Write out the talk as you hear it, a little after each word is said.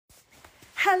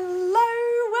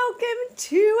Hello, welcome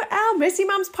to our Messy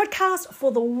Mums podcast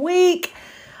for the week.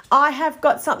 I have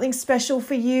got something special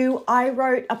for you. I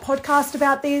wrote a podcast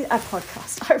about this,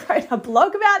 I wrote a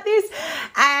blog about this,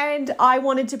 and I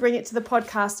wanted to bring it to the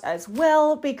podcast as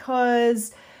well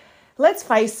because let's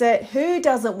face it, who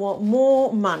doesn't want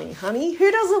more money, honey?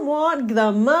 Who doesn't want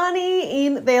the money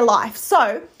in their life?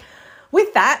 So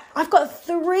with that, I've got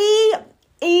 3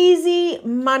 easy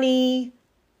money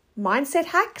mindset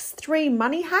hacks, 3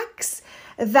 money hacks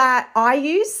that I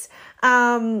use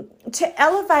to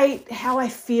elevate how I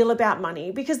feel about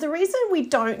money. Because the reason we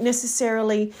don't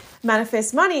necessarily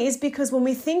manifest money is because when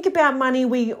we think about money,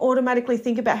 we automatically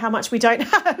think about how much we don't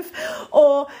have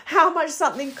or how much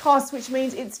something costs, which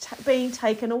means it's being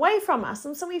taken away from us.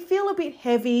 And so we feel a bit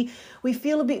heavy, we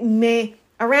feel a bit meh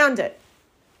around it.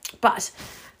 But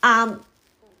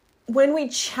when we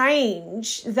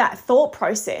change that thought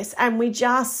process and we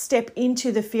just step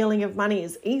into the feeling of money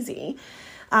is easy,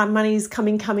 money is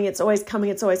coming, it's always coming,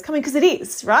 because it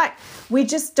is, right? We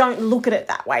just don't look at it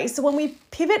that way. So when we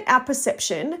pivot our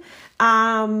perception,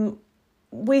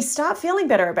 we start feeling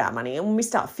better about money. And when we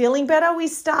start feeling better, we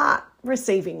start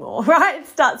receiving more, right? It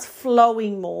starts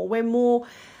flowing more. We're more,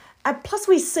 plus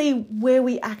we see where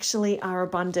we actually are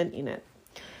abundant in it.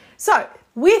 So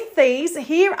with these,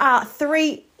 here are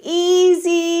 3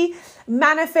 easy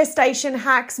manifestation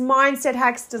hacks, mindset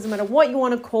hacks, doesn't matter what you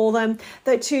want to call them,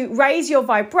 that to raise your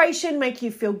vibration, make you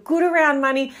feel good around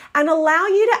money, and allow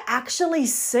you to actually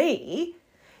see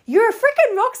you're a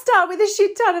freaking rock star with a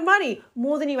shit ton of money,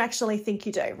 more than you actually think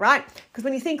you do, right? Because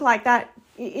when you think like that,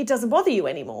 it doesn't bother you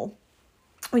anymore,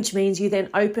 which means you then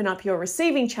open up your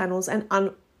receiving channels and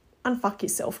unfuck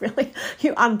yourself, really.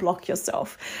 You unblock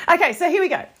yourself. Okay, so here we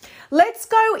go. Let's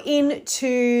go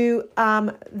into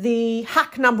the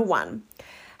hack number 1.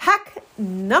 Hack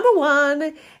number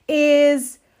 1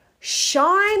 is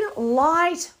shine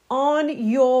light on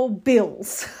your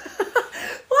bills. What do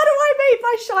I mean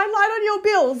by shine light on your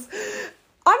bills?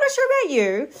 I'm not sure about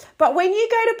you, but when you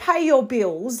go to pay your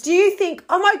bills, do you think,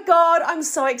 oh my God, I'm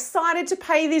so excited to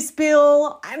pay this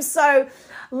bill. I'm so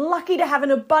lucky to have an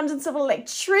abundance of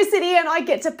electricity and I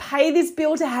get to pay this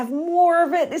bill to have more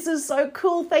of it. This is so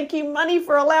cool. Thank you, money,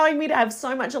 for allowing me to have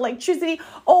so much electricity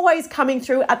always coming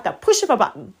through at the push of a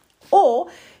button.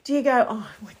 Or do you go, oh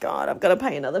my God, I've got to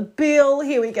pay another bill.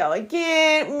 Here we go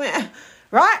again.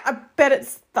 Right? I bet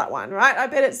it's that one, right? I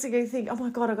bet it's you think, oh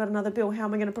my God, I've got another bill. How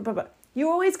am I going to... You're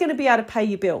always going to be able to pay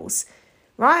your bills,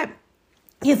 right?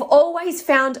 You've always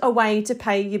found a way to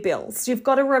pay your bills. You've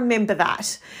got to remember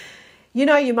that. You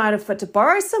know, you might have got to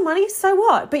borrow some money, so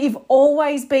what? But you've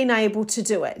always been able to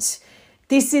do it.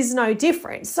 This is no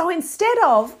different. So instead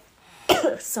of,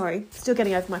 sorry, still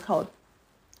getting over my cold.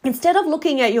 Instead of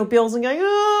looking at your bills and going,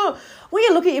 oh, well,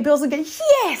 you look at your bills and go,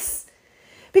 yes.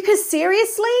 Because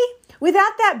seriously,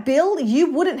 without that bill,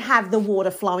 you wouldn't have the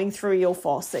water flowing through your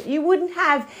faucet. You wouldn't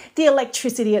have the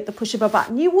electricity at the push of a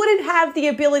button. You wouldn't have the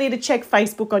ability to check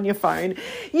Facebook on your phone.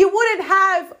 You wouldn't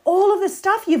have all of the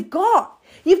stuff you've got.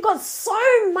 You've got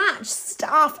so much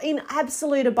stuff in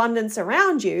absolute abundance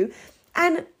around you,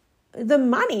 and the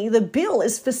money, the bill,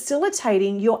 is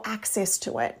facilitating your access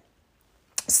to it.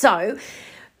 So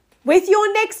with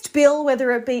your next bill,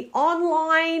 whether it be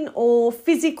online or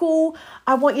physical,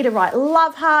 I want you to write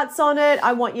love hearts on it.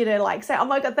 I want you to say, oh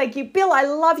my God, thank you, Bill. I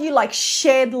love you.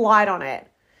 Shed light on it.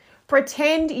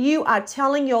 Pretend you are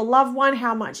telling your loved one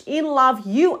how much in love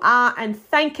you are and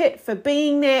thank it for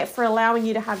being there, for allowing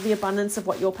you to have the abundance of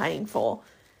what you're paying for.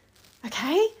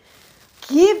 Okay?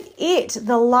 Give it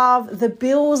the love, the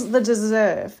bills, the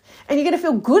deserve, and you're going to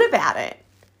feel good about it.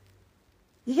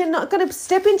 You're not going to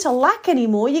step into lack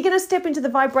anymore. You're going to step into the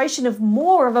vibration of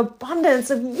more, of abundance,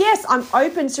 of yes, I'm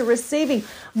open to receiving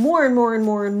more and more and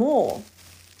more and more.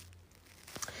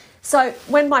 So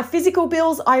when my physical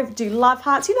bills, I do love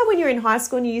hearts. You know when you're in high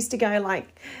school and you used to go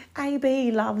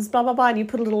AB loves blah, blah, blah, and you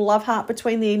put a little love heart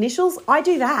between the initials? I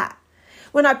do that.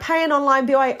 When I pay an online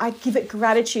bill, I give it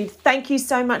gratitude. Thank you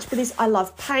so much for this. I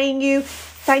love paying you.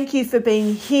 Thank you for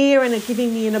being here and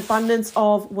giving me an abundance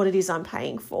of what it is I'm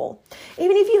paying for.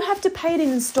 Even if you have to pay it in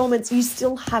installments, you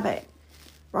still have it,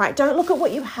 right? Don't look at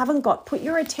what you haven't got. Put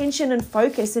your attention and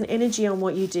focus and energy on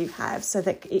what you do have so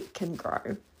that it can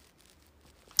grow.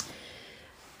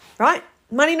 Right?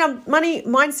 Money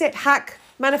mindset hack,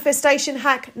 manifestation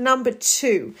hack number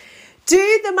 2.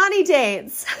 Do the money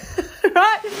dance,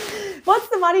 right? What's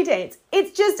the money dance?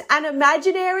 It's just an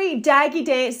imaginary daggy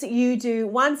dance that you do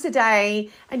once a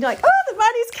day and you're like, oh, the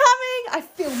money's coming. I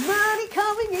feel money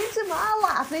coming into my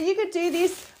life. Now you could do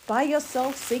this by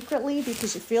yourself secretly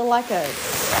because you feel like a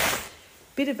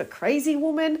bit of a crazy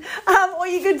woman, or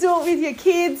you could do it with your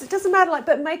kids. It doesn't matter, like,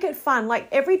 but make it fun. Like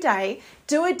every day,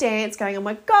 do a dance going, oh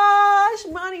my gosh,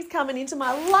 money's coming into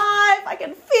my life. I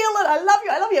can feel it. I love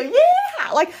you. I love you.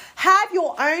 Yeah. Like have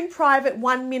your own private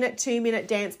 1 minute, 2 minute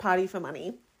dance party for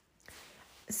money.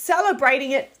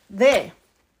 Celebrating it there.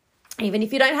 Even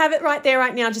if you don't have it right there,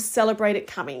 right now, just celebrate it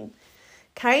coming.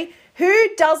 Okay. Who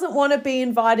doesn't want to be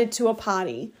invited to a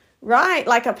party, right?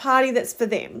 Like a party that's for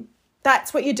them.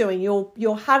 That's what you're doing.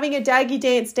 You're having a daggy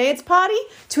dance party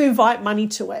to invite money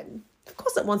to it. Of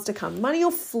course it wants to come. Money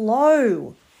will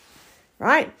flow,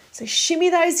 right? So shimmy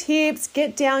those hips,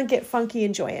 get down, get funky,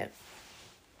 enjoy it.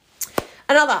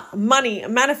 Another money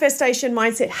manifestation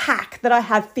mindset hack that I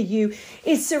have for you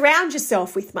is surround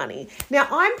yourself with money. Now,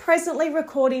 I'm presently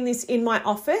recording this in my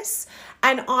office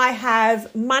and I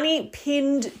have money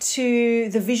pinned to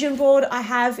the vision board I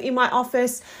have in my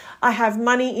office. I have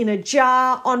money in a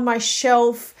jar on my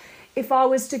shelf. If I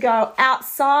was to go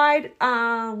outside, if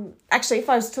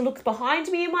I was to look behind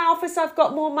me in my office, I've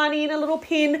got more money in a little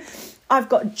pin. I've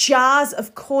got jars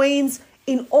of coins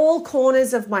in all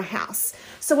corners of my house.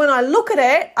 So when I look at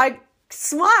it, I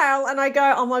smile and I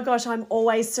go, oh my gosh, I'm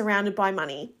always surrounded by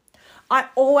money. I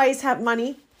always have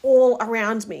money all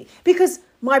around me because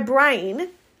my brain,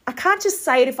 I can't just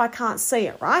say it if I can't see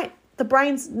it, right? The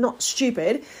brain's not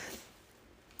stupid.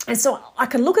 And so I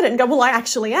can look at it and go, well, I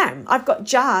actually am. I've got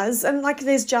jars and like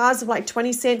there's jars of like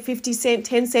 20 cent, 50 cent,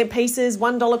 10 cent pieces,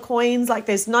 $1 coins, like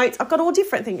there's notes. I've got all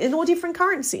different things in all different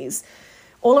currencies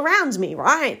all around me,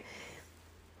 right?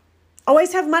 I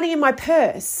always have money in my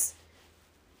purse.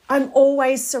 I'm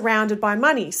always surrounded by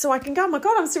money. So I can go, oh my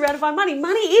God, I'm surrounded by money.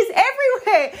 Money is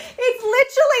everywhere. It's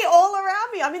literally all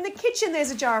around me. I'm in the kitchen,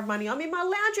 there's a jar of money. I'm in my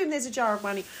lounge room, there's a jar of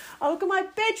money. I look at my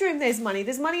bedroom, there's money.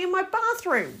 There's money in my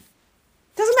bathroom.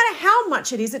 Doesn't matter how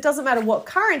much it is. It doesn't matter what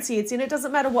currency it's in. It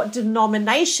doesn't matter what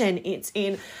denomination it's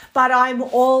in. But I'm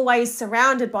always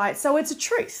surrounded by it. So it's a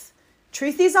truth.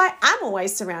 Truth is I am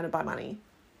always surrounded by money.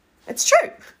 It's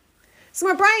true. So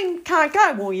my brain can't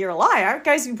go, well, you're a liar. It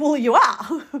goes, well, you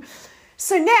are.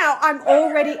 So now I'm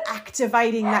already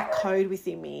activating that code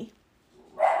within me.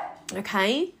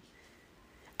 Okay?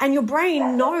 And your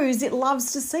brain knows it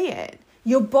loves to see it.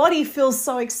 Your body feels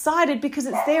so excited because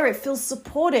it's there. It feels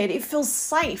supported. It feels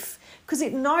safe because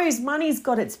it knows money's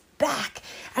got its back.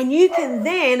 And you can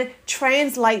then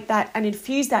translate that and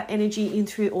infuse that energy in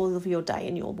through all of your day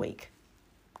and your week.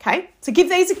 Okay, so give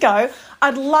these a go.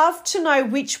 I'd love to know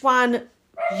which one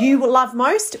you love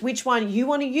most, which one you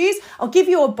want to use. I'll give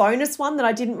you a bonus one that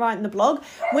I didn't write in the blog.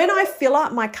 When I fill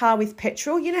up my car with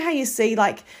petrol, you know how you see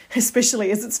like,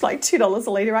 especially as it's like $2 a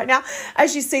litre right now,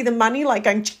 as you see the money like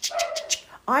going,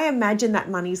 I imagine that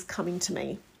money's coming to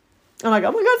me. And I go,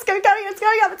 oh my God, it's going up, it's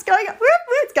going up, it's going up,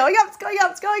 it's going up, it's going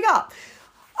up, it's going up.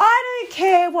 I don't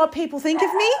care what people think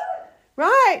of me,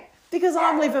 right? Because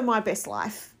I'm living my best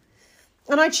life.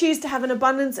 And I choose to have an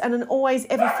abundance and an always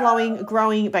ever-flowing,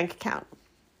 growing bank account.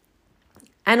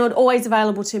 And it's always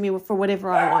available to me for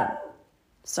whatever I want.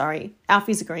 Sorry,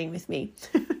 Alfie's agreeing with me.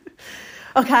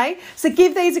 Okay, so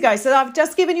give these a go. So I've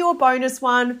just given you a bonus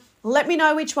one. Let me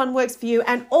know which one works for you.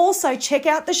 And also check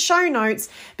out the show notes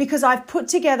because I've put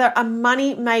together a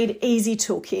Money Made Easy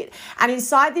toolkit. And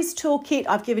inside this toolkit,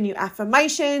 I've given you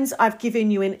affirmations. I've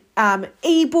given you an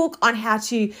ebook on how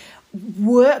to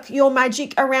work your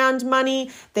magic around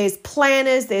money. There's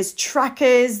planners, there's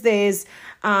trackers, there's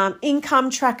income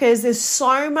trackers. There's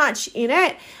so much in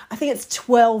it. I think it's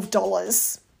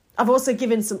 $12. I've also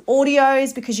given some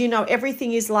audios because you know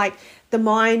everything is like the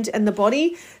mind and the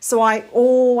body. So I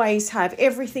always have,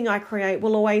 everything I create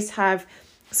will always have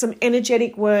some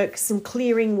energetic work, some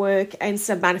clearing work, and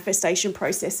some manifestation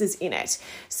processes in it.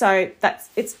 So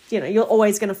you're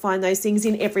always going to find those things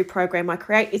in every program I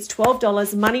create. It's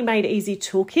 $12, Money Made Easy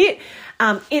Toolkit.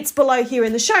 It's below here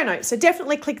in the show notes. So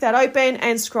definitely click that open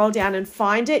and scroll down and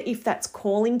find it if that's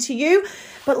calling to you.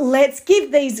 But let's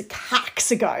give these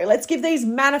hacks a go. Let's give these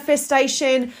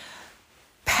manifestation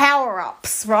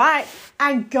power-ups, right?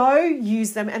 And go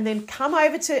use them and then come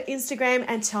over to Instagram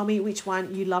and tell me which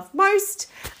one you love most.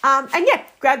 And yeah,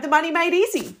 grab the Money Made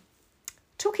Easy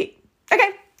toolkit. Okay,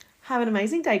 have an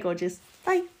amazing day, gorgeous.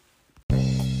 Bye.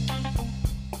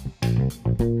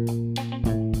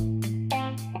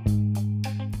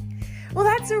 Well,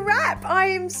 that's a wrap.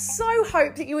 I so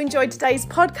hope that you enjoyed today's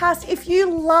podcast. If you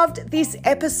loved this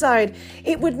episode,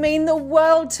 it would mean the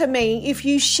world to me if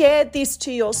you shared this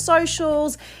to your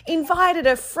socials, invited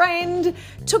a friend,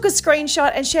 took a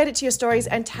screenshot and shared it to your stories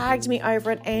and tagged me over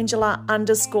at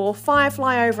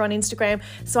Angela_Firefly over on Instagram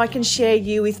so I can share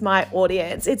you with my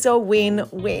audience. It's a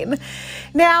win-win.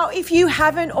 Now, if you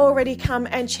haven't already come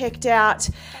and checked out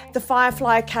the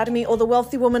Firefly Academy or the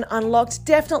Wealthy Woman Unlocked,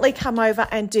 definitely come over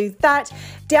and do that.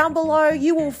 Down below,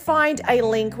 you will find a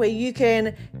link where you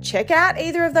can check out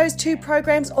either of those two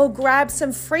programs or grab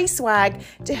some free swag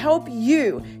to help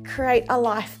you create a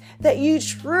life that you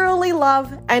truly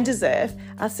love and deserve.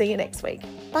 I'll see you next week.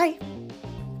 Bye.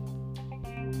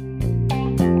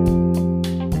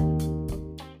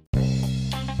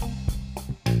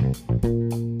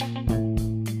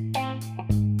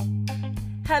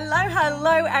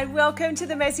 Hello, and welcome to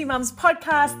the Messy Mums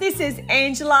podcast. This is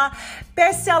Angela,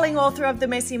 best-selling author of the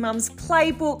Messy Mums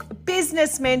Playbook,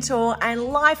 business mentor, and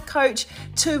life coach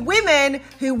to women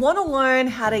who want to learn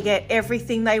how to get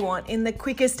everything they want in the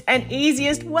quickest and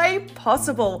easiest way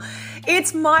possible.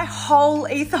 It's my whole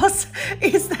ethos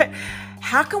is that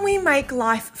how can we make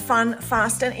life fun,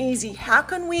 fast, and easy? How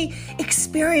can we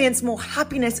experience more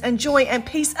happiness and joy and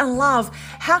peace and love?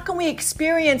 How can we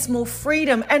experience more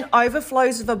freedom and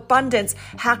overflows of abundance?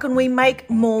 How can we make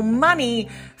more money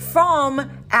from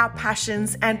our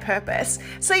passions and purpose?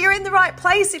 So you're in the right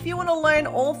place if you want to learn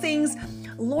all things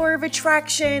law of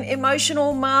attraction,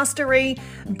 emotional mastery,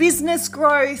 business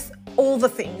growth, all the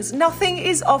things. Nothing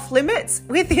is off limits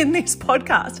within this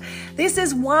podcast. This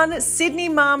is one Sydney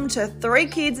mum to 3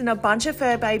 kids and a bunch of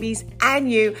fur babies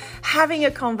and you having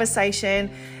a conversation,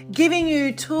 giving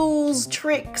you tools,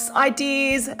 tricks,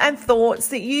 ideas, and thoughts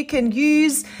that you can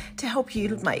use to help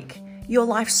you make your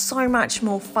life so much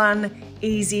more fun,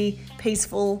 easy,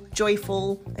 peaceful,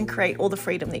 joyful, and create all the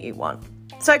freedom that you want.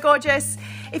 So gorgeous.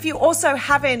 If you also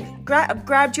haven't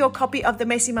grabbed your copy of the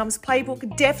Messy Mums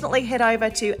Playbook, definitely head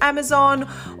over to Amazon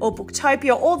or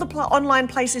Booktopia, all the online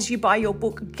places you buy your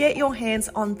book. Get your hands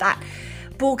on that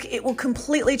book. It will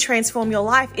completely transform your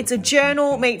life. It's a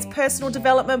journal meets personal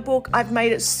development book. I've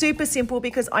made it super simple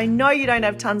because I know you don't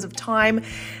have tons of time.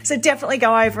 So definitely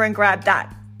go over and grab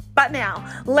that. But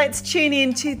now let's tune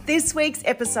in to this week's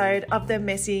episode of the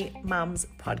Messy Mums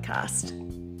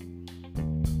podcast.